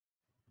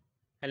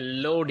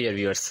Hello dear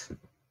viewers,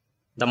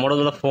 the model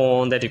of the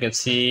phone that you can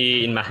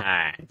see in my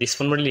hand, this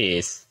phone model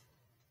is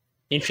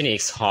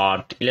Infinix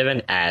Hot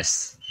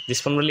 11S.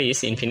 This phone model is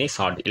Infinix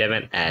Hot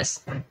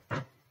 11S.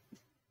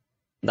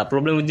 The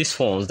problem with this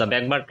phone, the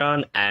back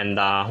button and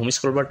the home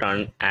scroll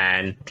button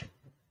and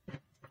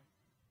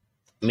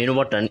menu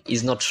button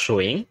is not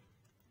showing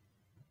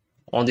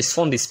on this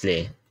phone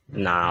display.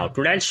 Now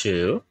today I'll show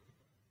you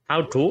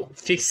how to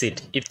fix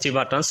it if three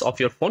buttons of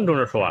your phone do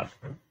not work.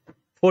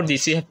 For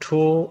this you have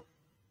to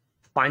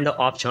find the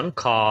option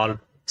called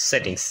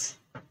settings.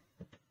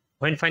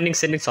 When finding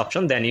settings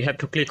option, then you have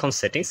to click on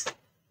settings.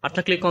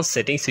 After click on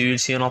settings, you will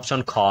see an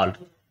option called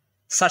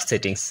search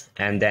settings,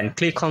 and then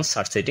click on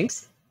search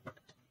settings.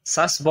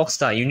 Search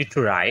box, you need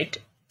to write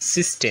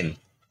system.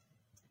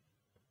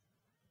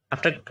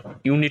 After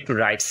you need to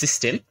write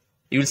system,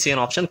 you will see an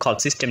option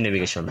called system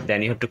navigation.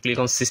 Then you have to click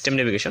on system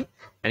navigation,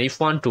 and if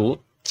you want to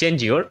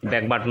change your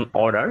back button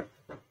order,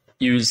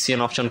 you will see an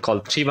option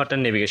called 3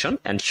 button navigation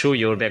and show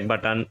your back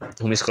button,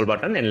 home scroll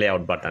button and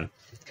layout button.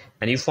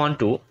 And if you want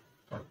to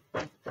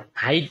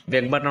hide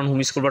back button,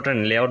 home scroll button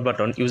and layout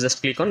button, you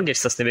just click on get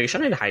search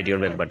navigation and hide your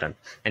back button.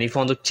 And if you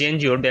want to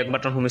change your back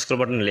button, home scroll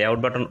button and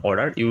layout button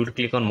order, you will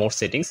click on more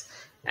settings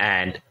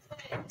and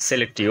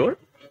select your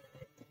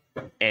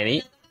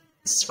any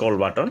scroll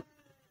button.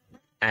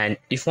 And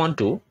if you want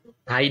to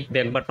hide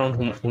back button,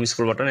 home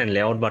scroll button and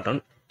layout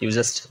button, you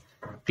just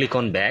click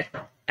on back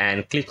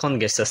and click on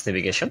get search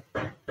navigation,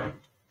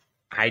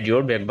 hide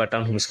your back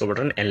button, home scroll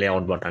button and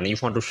layout button.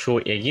 If you want to show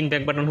again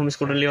back button, home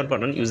scroll and layout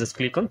button, you just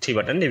click on 3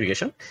 button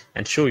navigation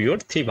and show your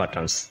 3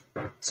 buttons.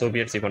 So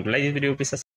if you want to like this video, please subscribe.